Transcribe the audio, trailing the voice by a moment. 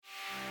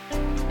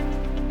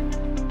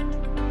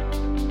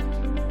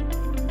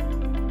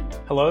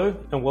Hello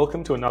and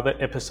welcome to another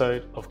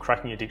episode of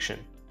Cracking Addiction.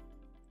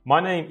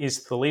 My name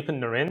is Thaleepan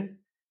Naren,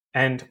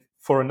 and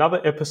for another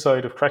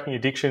episode of Cracking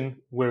Addiction,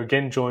 we're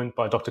again joined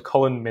by Dr.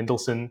 Colin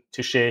Mendelsohn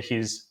to share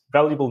his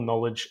valuable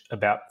knowledge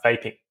about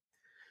vaping.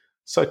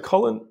 So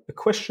Colin, the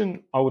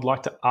question I would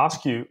like to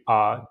ask you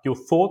are your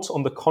thoughts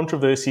on the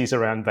controversies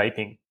around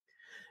vaping.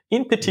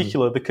 In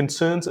particular, the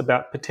concerns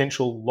about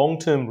potential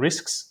long-term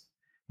risks,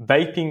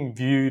 vaping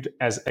viewed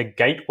as a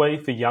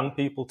gateway for young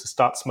people to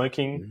start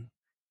smoking,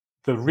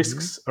 the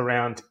risks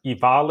around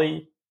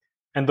EVALI,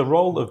 and the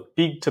role of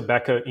big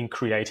tobacco in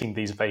creating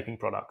these vaping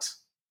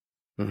products.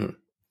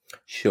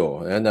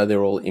 Sure. I know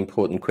they're all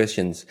important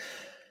questions.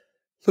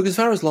 Look, as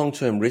far as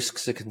long-term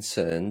risks are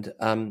concerned,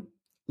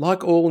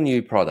 like all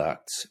new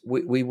products,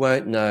 we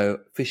won't know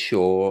for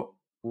sure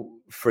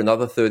for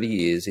another 30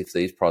 years if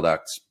these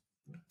products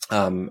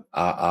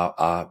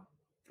are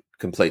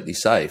completely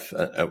safe.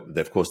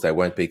 Of course, they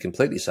won't be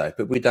completely safe,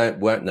 but we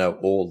won't know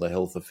all the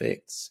health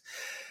effects.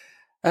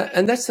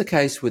 And that's the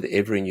case with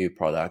every new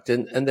product.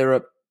 And there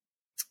are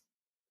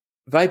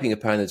vaping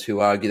opponents who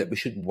argue that we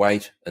should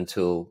wait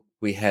until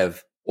we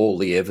have all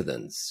the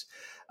evidence.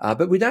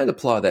 But we don't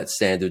apply that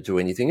standard to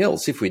anything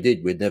else. If we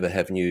did, we'd never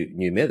have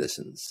new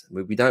medicines.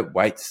 We don't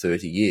wait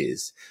 30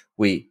 years.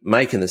 We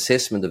make an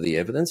assessment of the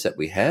evidence that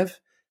we have,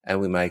 and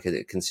we make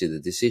a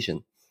considered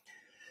decision.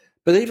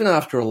 But even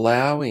after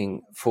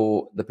allowing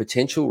for the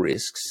potential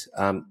risks,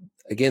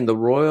 again, the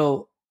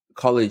Royal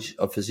College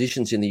of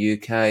Physicians in the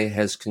UK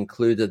has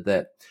concluded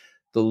that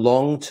the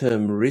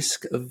long-term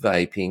risk of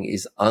vaping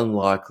is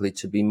unlikely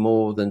to be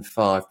more than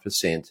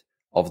 5%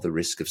 of the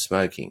risk of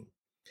smoking.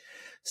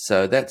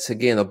 So that's,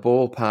 again, a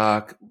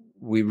ballpark.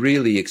 We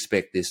really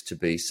expect this to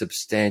be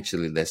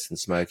substantially less than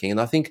smoking.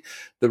 And I think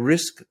the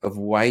risk of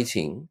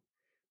waiting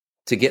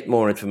to get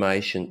more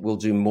information will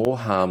do more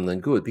harm than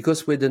good,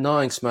 because we're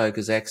denying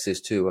smokers access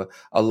to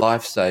a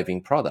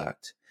life-saving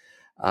product.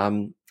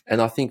 And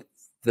I think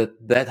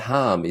that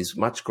harm is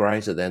much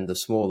greater than the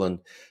small and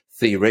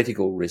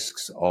theoretical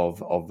risks of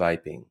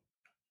vaping.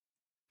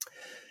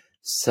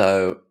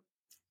 So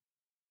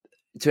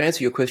to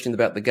answer your question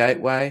about the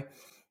gateway,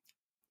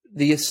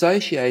 the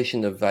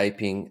association of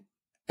vaping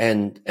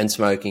and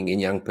smoking in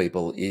young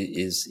people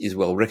is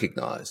well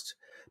recognised,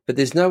 but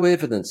there's no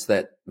evidence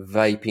that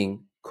vaping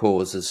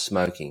causes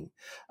smoking.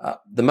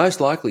 The most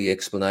likely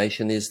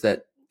explanation is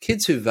that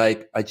kids who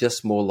vape are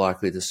just more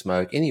likely to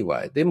smoke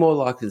anyway. They're more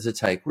likely to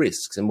take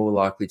risks and more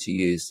likely to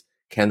use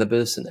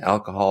cannabis and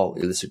alcohol,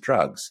 illicit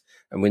drugs.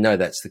 And we know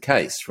that's the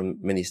case from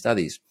many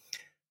studies.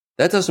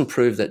 That doesn't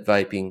prove that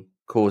vaping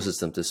causes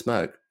them to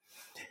smoke.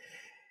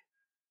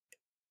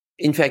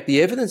 In fact,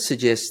 the evidence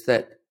suggests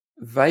that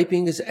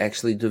vaping is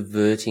actually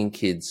diverting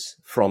kids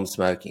from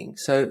smoking.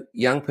 So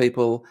young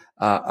people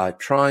are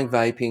trying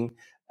vaping.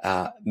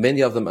 Many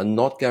of them are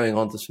not going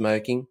on to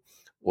smoking,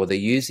 or they're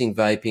using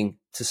vaping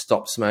to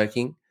stop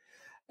smoking.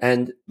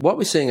 And what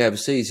we're seeing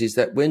overseas is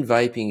that when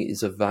vaping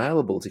is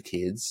available to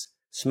kids,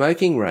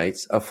 smoking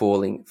rates are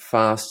falling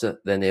faster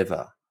than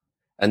ever.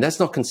 And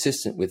that's not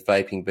consistent with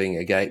vaping being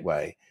a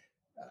gateway.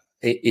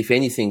 If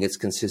anything, it's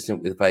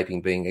consistent with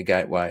vaping being a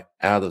gateway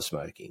out of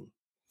smoking.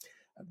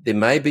 There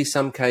may be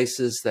some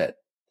cases that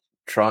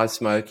try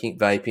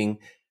vaping,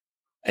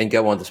 and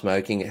go on to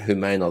smoking who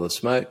may not have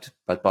smoked,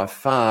 but by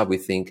far we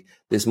think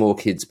there's more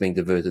kids being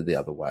diverted the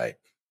other way.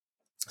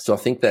 So I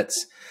think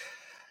that's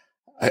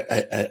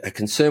a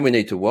concern we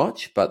need to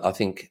watch, but I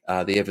think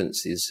the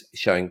evidence is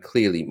showing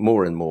clearly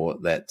more and more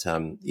that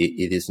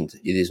it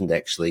isn't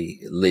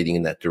actually leading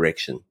in that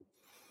direction.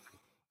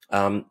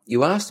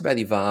 You asked about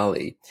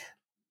EVALI.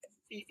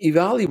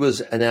 EVALI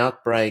was an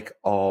outbreak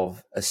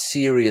of a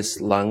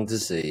serious lung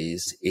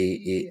disease,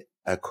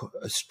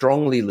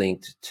 strongly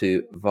linked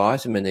to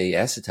vitamin E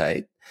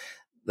acetate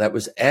that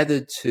was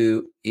added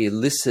to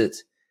illicit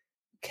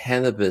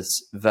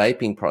cannabis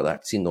vaping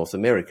products in North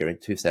America in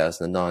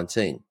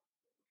 2019.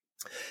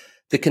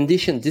 The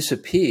condition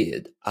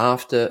disappeared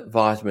after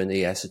vitamin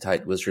E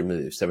acetate was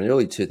removed. So in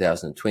early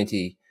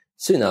 2020,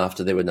 soon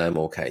after, there were no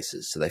more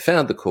cases. So they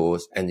found the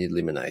cause and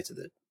eliminated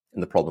it,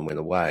 and the problem went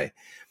away.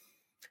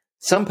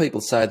 Some people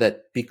say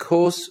that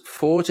because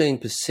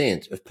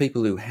 14% of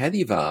people who had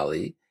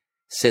EVALI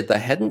said they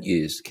hadn't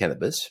used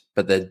cannabis,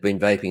 but they'd been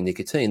vaping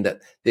nicotine, that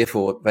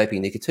therefore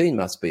vaping nicotine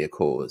must be a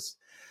cause.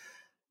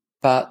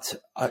 But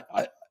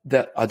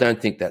I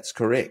don't think that's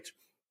correct.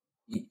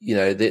 You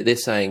know, they're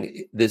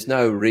saying there's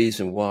no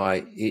reason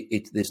why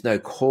there's no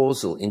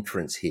causal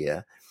inference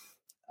here.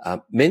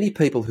 Many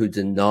people who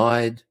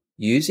denied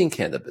using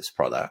cannabis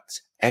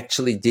products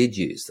actually did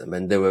use them.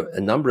 And there were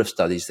a number of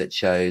studies that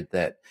showed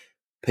that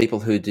people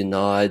who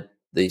denied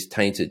these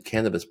tainted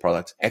cannabis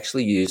products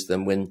actually used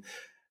them when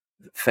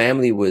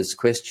family was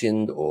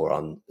questioned or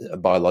on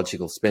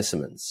biological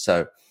specimens.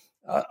 So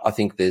I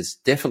think there's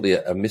definitely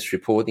a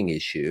misreporting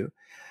issue.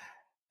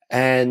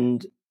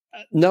 And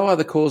no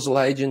other causal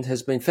agent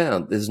has been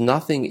found. There's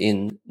nothing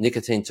in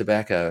nicotine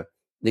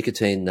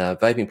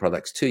vaping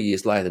products 2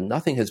 years later,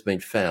 nothing has been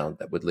found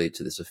that would lead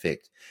to this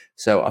effect.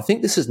 So I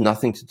think this has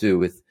nothing to do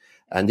with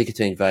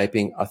nicotine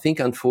vaping. I think,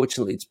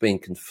 unfortunately, it's been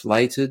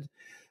conflated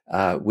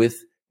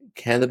with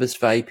cannabis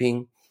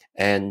vaping,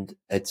 and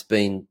it's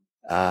been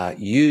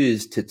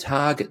used to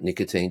target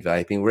nicotine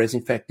vaping, whereas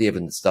in fact the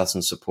evidence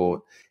doesn't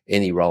support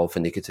any role for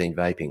nicotine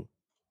vaping.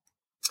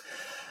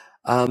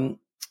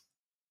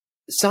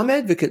 Some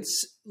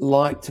advocates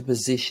like to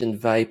position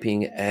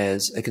vaping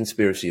as a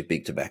conspiracy of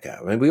big tobacco.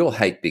 I mean, we all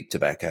hate big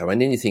tobacco,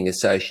 and anything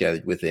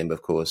associated with them,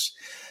 of course,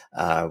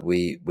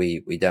 we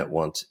don't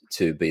want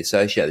to be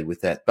associated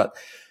with that. But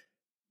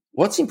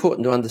what's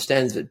important to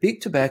understand is that big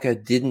tobacco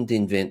didn't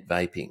invent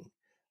vaping.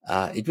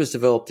 It was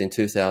developed in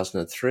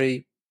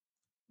 2003.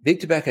 Big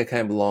tobacco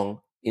came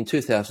along in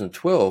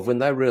 2012 when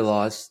they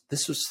realised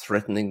this was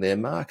threatening their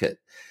market.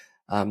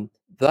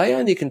 They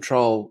only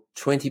control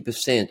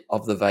 20%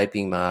 of the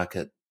vaping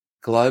market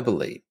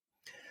globally.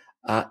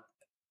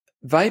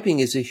 Vaping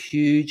is a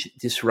huge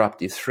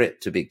disruptive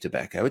threat to big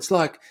tobacco. It's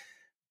like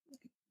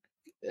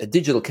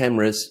digital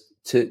cameras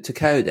to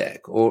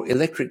Kodak, or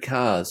electric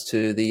cars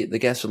to the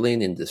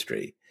gasoline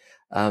industry.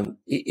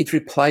 It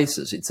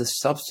replaces, it's a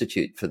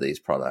substitute for these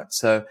products.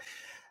 So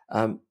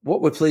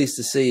what we're pleased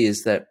to see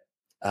is that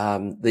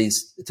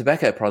these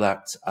tobacco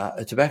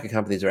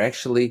companies are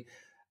actually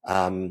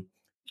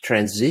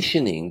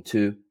transitioning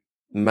to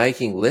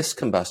making less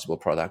combustible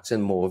products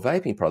and more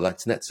vaping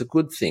products, and that's a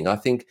good thing. I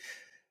think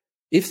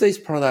if these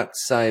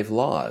products save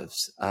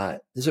lives,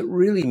 does it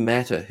really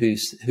matter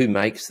who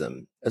makes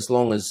them, as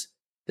long as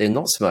they're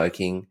not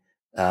smoking?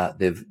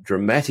 They're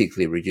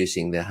dramatically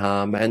reducing their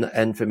harm,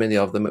 and for many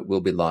of them it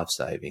will be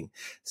life-saving.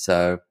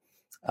 So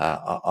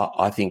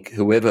I think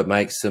whoever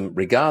makes them,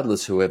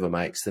 regardless whoever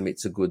makes them,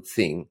 it's a good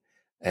thing,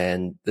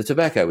 and the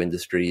tobacco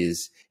industry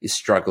is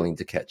struggling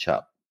to catch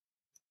up.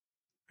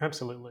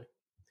 Absolutely.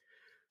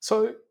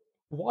 So,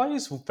 why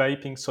is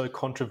vaping so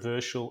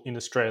controversial in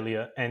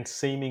Australia and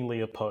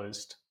seemingly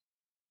opposed?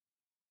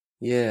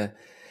 Yeah,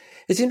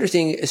 it's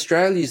interesting.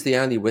 Australia is the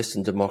only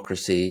Western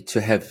democracy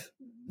to have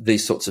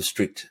these sorts of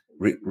strict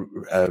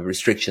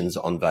restrictions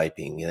on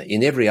vaping.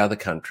 In every other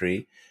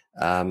country,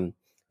 the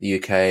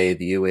UK,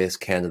 the US,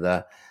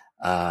 Canada,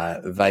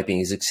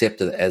 vaping is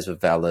accepted as a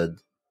valid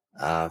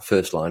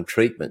first-line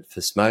treatment for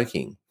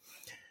smoking.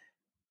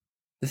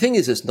 The thing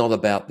is, it's not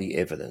about the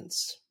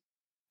evidence.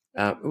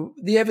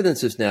 The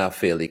evidence is now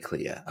fairly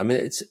clear. I mean,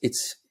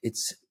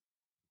 it's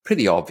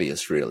pretty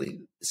obvious, really.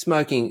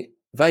 Vaping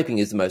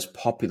is the most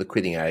popular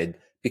quitting aid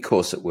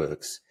because it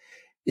works.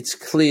 It's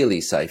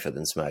clearly safer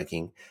than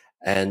smoking,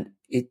 and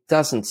it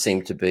doesn't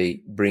seem to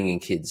be bringing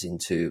kids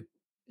into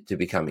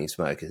becoming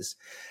smokers.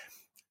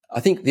 I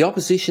think the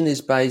opposition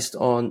is based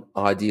on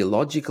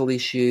ideological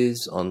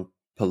issues, on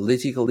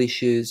political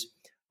issues,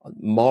 on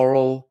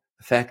moral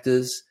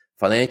factors,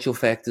 financial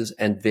factors,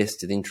 and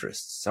vested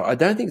interests. So I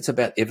don't think it's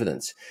about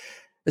evidence.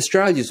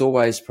 Australia's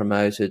always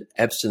promoted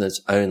abstinence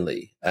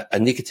only, a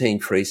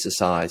nicotine-free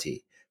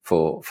society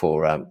for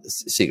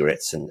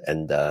cigarettes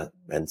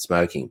and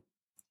smoking,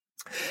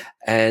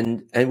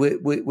 and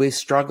we're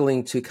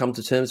struggling to come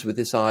to terms with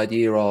this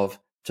idea of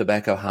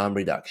tobacco harm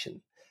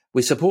reduction.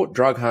 We support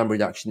drug harm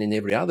reduction in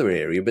every other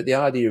area, but the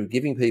idea of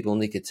giving people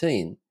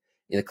nicotine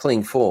in a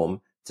clean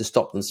form to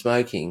stop them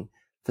smoking,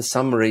 for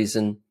some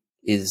reason,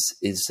 is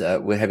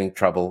we're having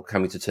trouble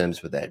coming to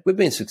terms with that. We've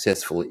been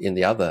successful in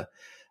the other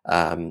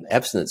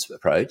abstinence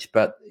approach,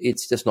 but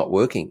it's just not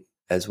working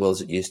as well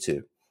as it used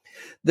to.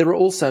 There are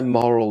also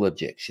moral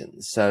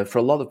objections. So for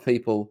a lot of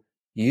people,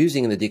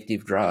 using an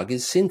addictive drug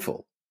is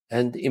sinful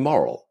and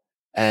immoral,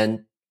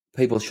 and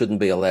people shouldn't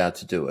be allowed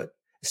to do it,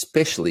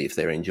 especially if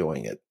they're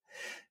enjoying it.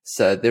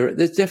 So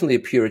there's definitely a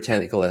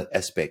puritanical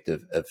aspect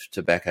of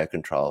tobacco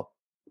control.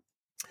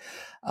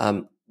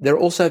 There are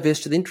also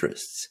vested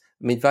interests.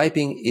 I mean,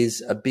 vaping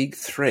is a big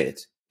threat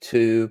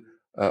to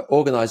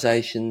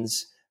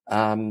organisations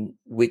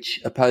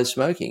which oppose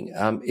smoking.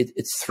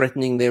 It's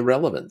threatening their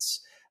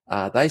relevance.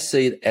 They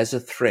see it as a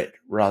threat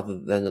rather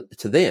than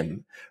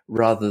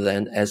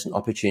as an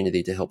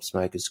opportunity to help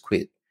smokers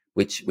quit,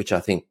 which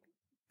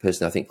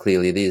personally I think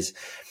clearly it is.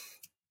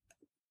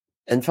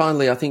 And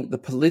finally, I think the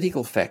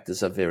political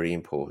factors are very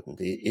important.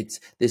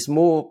 There's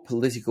more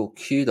political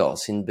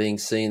kudos in being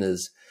seen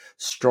as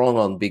strong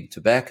on big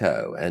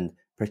tobacco and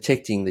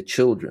protecting the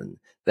children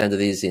than it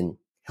is in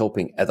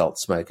helping adult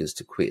smokers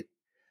to quit.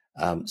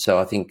 So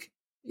I think,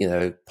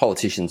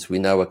 politicians we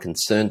know are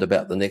concerned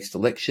about the next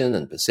election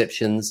and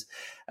perceptions,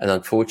 and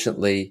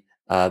unfortunately,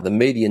 the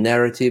media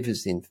narrative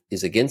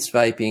is against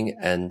vaping,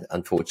 and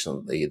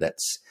unfortunately,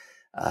 that's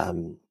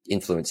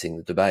influencing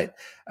the debate.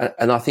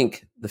 And I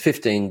think the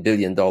 $15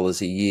 billion a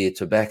year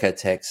tobacco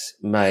tax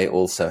may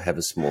also have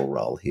a small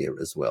role here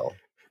as well.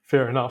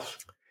 Fair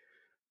enough.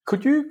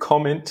 Could you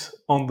comment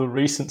on the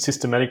recent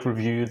systematic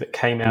review that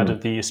came out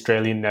of the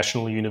Australian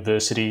National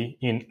University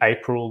in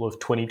April of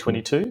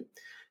 2022?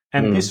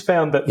 And this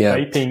found that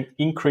vaping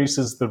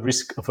increases the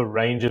risk of a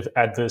range of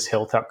adverse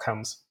health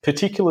outcomes,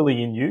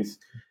 particularly in youth,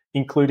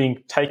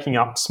 including taking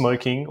up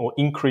smoking or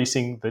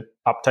increasing the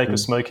uptake of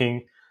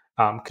smoking,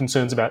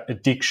 concerns about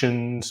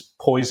addictions,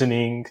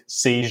 poisoning,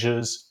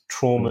 seizures,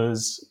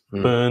 traumas,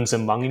 burns,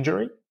 and lung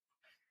injury.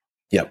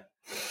 Yep.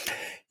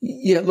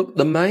 Yeah, look,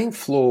 the main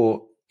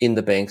flaw in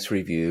the bank's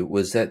review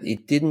was that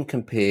it didn't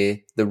compare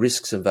the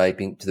risks of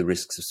vaping to the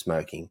risks of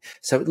smoking.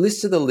 So it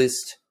listed a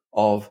list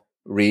of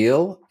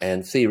real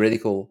and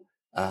theoretical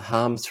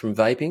harms from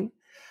vaping,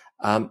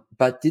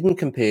 but didn't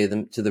compare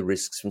them to the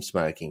risks from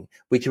smoking,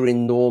 which are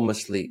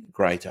enormously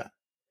greater.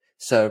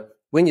 So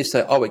when you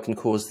say, oh, it can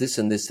cause this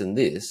and this and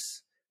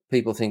this,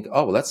 people think,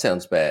 oh, well, that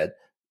sounds bad.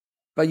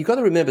 But you've got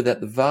to remember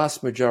that the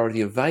vast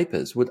majority of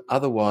vapers would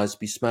otherwise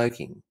be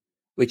smoking,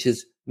 which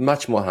is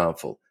much more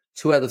harmful.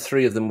 2 out of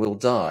 3 of them will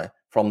die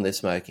from their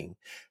smoking.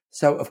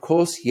 So, of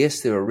course,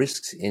 yes, there are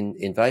risks in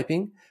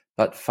vaping,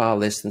 but far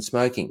less than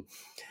smoking.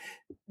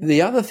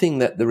 The other thing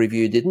that the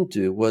review didn't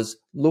do was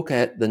look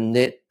at the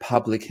net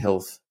public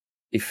health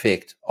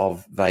effect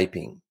of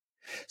vaping.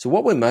 So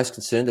what we're most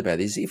concerned about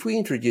is if we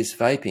introduce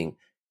vaping,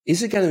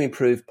 is it going to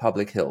improve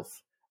public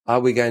health? Are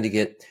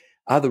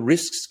the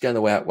risks going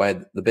to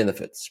outweigh the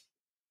benefits,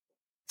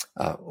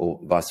 or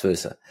vice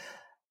versa?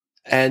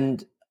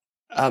 And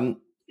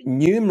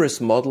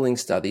numerous modelling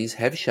studies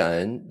have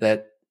shown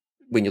that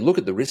when you look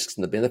at the risks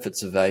and the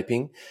benefits of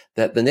vaping,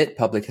 that the net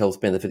public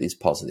health benefit is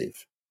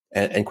positive,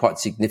 and quite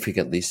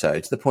significantly so,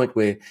 to the point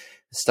where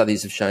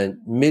studies have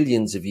shown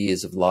millions of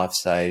years of life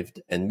saved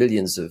and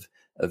millions of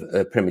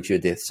premature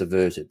deaths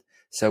averted.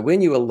 So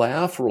when you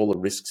allow for all the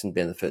risks and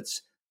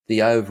benefits,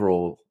 the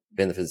overall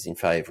benefit is in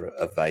favour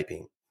of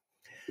vaping.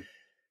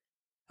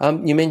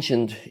 You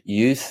mentioned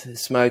youth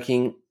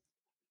smoking.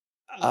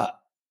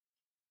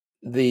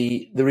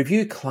 The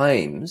review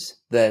claims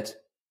that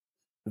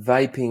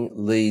vaping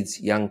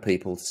leads young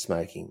people to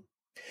smoking,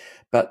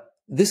 but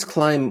this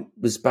claim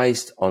was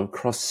based on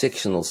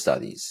cross-sectional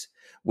studies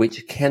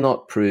which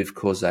cannot prove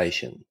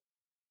causation.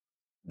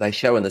 They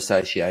show an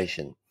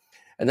association.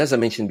 And as I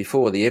mentioned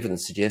before, the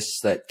evidence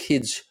suggests that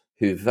kids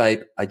who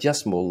vape are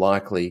just more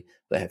likely,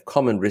 they have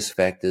common risk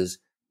factors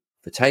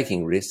for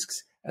taking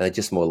risks, and they're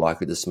just more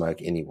likely to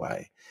smoke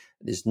anyway.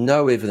 There's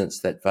no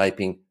evidence that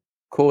vaping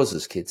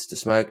causes kids to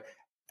smoke,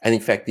 and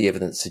in fact, the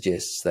evidence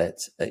suggests that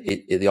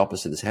the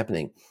opposite is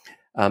happening.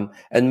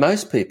 And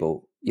most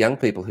people, young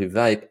people who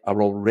vape,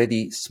 are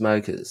already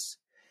smokers,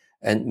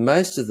 and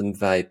most of them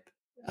vape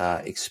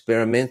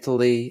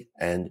experimentally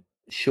and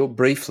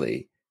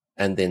briefly,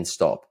 and then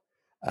stop.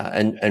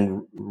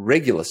 And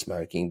regular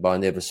smoking by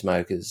never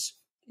smokers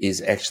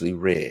is actually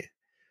rare.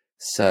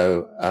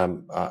 So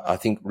I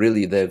think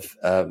really they've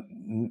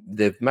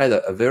made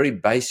a very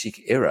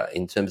basic error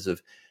in terms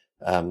of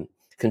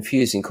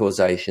confusing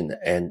causation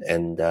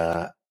and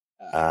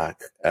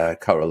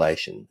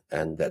correlation,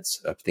 and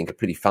that's, I think, a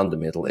pretty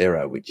fundamental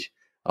error, which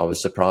I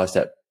was surprised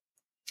at.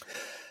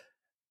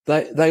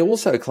 They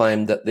also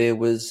claimed that there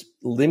was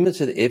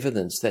limited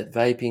evidence that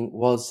vaping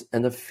was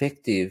an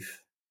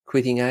effective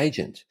quitting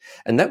agent,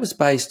 and that was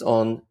based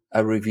on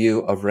a review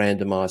of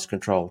randomized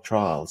controlled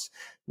trials.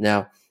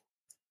 Now,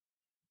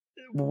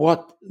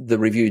 what the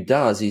review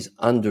does is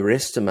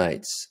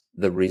underestimates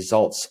the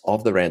results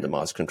of the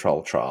randomized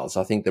controlled trials.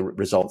 I think the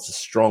results are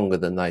stronger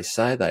than they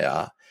say they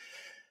are.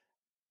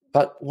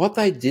 But what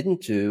they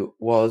didn't do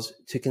was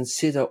to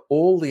consider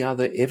all the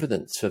other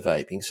evidence for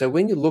vaping. So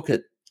when you look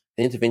at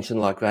an intervention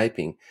like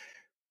vaping,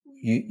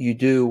 you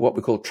do what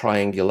we call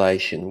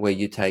triangulation, where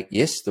you take,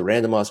 yes, the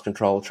randomized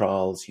controlled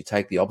trials, you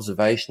take the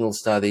observational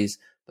studies,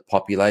 the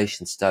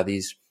population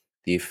studies,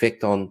 the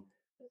effect on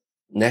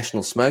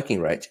national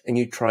smoking rates, and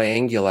you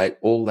triangulate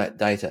all that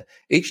data.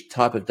 Each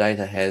type of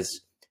data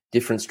has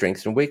different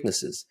strengths and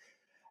weaknesses.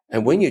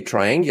 And when you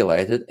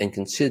triangulate it and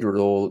consider it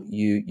all,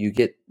 you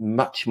get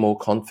much more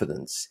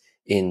confidence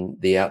in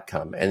the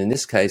outcome. And in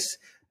this case,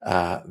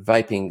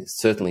 vaping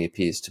certainly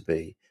appears to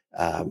be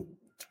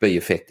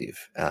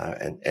effective,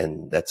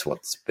 and that's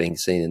what's being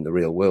seen in the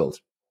real world.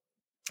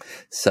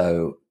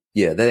 So,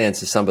 yeah, that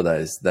answers some of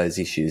those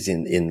issues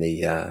in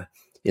the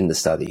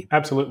study.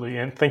 Absolutely,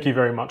 and thank you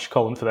very much,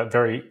 Colin, for that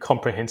very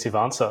comprehensive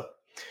answer.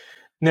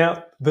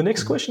 Now, the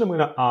next question I'm going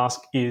to ask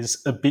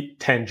is a bit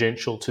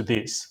tangential to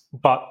this,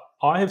 but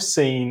I have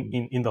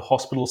seen in the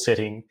hospital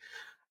setting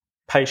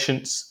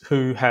patients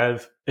who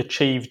have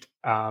achieved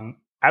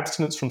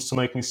abstinence from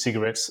smoking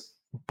cigarettes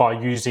by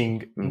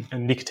using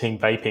nicotine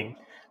vaping,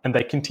 and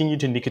they continue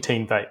to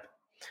nicotine vape.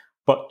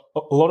 But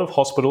a lot of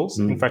hospitals,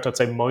 in fact, I'd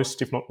say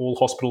most, if not all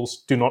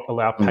hospitals, do not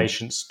allow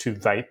patients to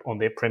vape on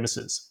their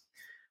premises.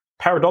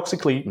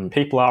 Paradoxically,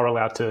 people are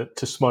allowed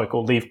to smoke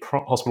or leave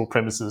hospital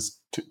premises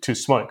to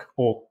smoke,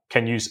 or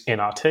can use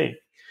NRT.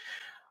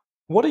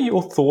 What are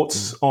your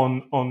thoughts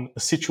on a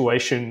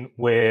situation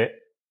where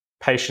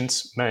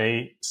patients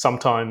may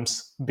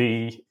sometimes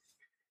be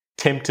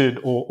tempted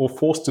or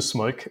forced to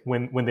smoke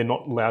when they're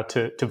not allowed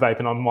to vape?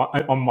 And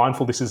I'm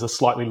mindful this is a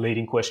slightly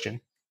leading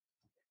question.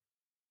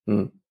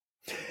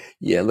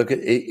 Yeah, look,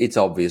 it's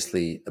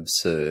obviously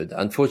absurd.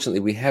 Unfortunately,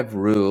 we have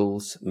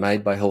rules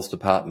made by health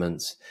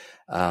departments,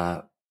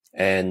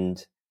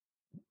 and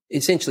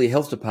essentially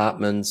health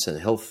departments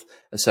and health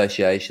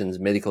associations,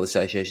 medical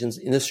associations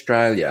in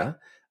Australia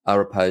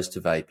are opposed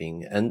to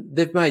vaping, and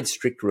they've made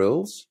strict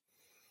rules,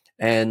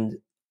 and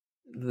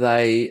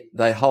they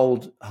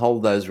hold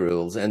those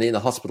rules, and in a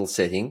hospital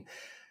setting,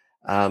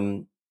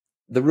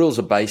 the rules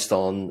are based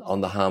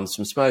on the harms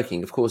from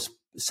smoking. Of course,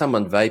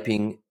 someone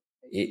vaping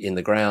in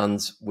the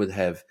grounds would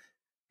have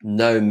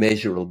no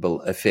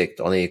measurable effect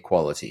on air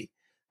quality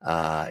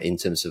in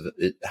terms of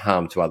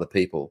harm to other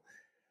people.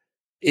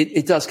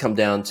 It does come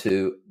down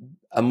to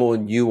a more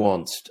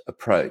nuanced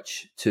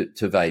approach to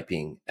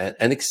vaping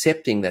and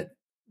accepting that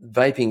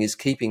vaping is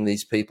keeping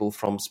these people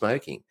from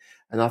smoking.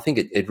 And I think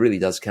it really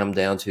does come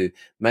down to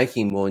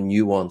making more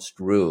nuanced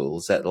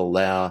rules that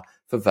allow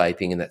for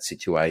vaping in that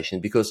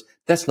situation, because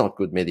that's not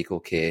good medical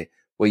care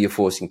where you're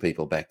forcing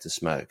people back to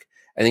smoke.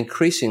 And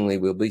increasingly,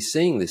 we'll be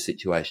seeing this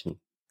situation.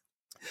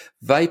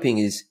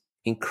 Vaping is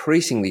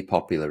increasingly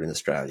popular in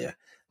Australia.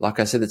 Like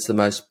I said, it's the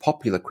most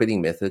popular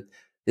quitting method.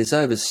 There's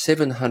over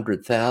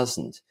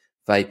 700,000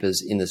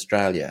 vapers in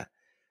Australia.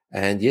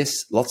 And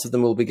yes, lots of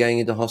them will be going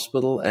into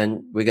hospital,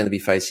 and we're going to be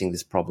facing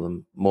this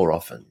problem more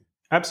often.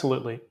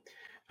 Absolutely.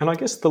 And I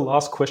guess the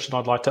last question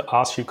I'd like to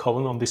ask you,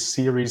 Colin, on this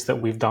series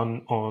that we've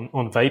done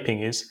on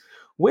vaping is,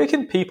 where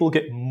can people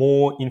get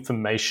more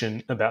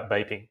information about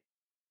vaping?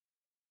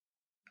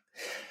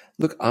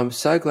 Look, I'm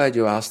so glad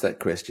you asked that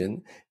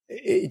question.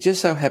 It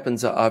just so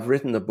happens that I've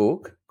written a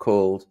book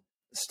called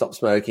Stop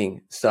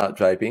Smoking, Start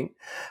Vaping,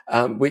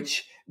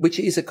 which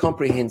is a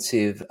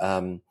comprehensive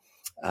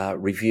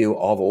review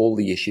of all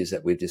the issues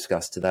that we've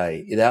discussed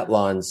today. It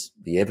outlines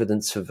the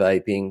evidence for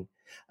vaping,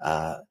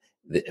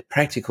 the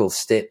practical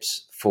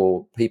steps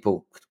for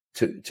people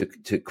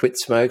to quit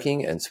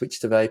smoking and switch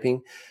to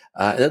vaping.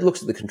 And it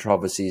looks at the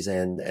controversies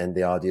and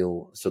the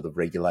ideal sort of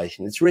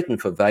regulation. It's written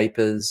for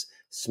vapers,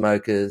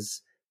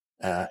 smokers,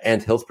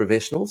 and health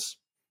professionals,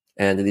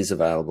 and it is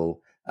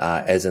available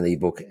as an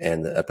ebook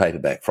and a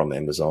paperback from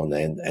Amazon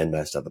and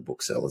most other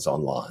booksellers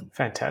online.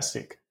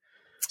 Fantastic.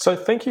 So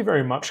thank you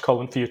very much,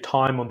 Colin, for your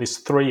time on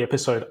this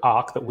 3-episode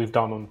arc that we've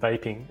done on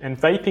vaping. And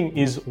vaping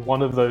is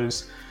one of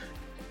those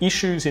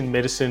issues in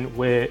medicine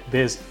where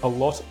there's a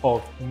lot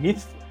of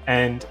myth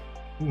and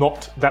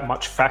not that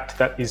much fact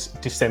that is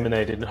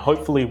disseminated. And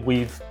hopefully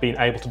we've been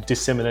able to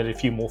disseminate a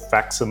few more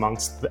facts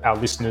amongst our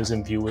listeners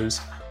and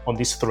viewers on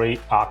this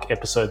 3-arc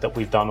episode that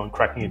we've done on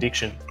cracking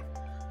addiction.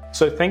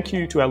 So thank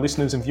you to our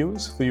listeners and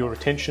viewers for your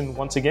attention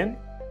once again,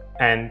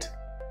 and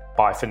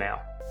bye for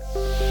now.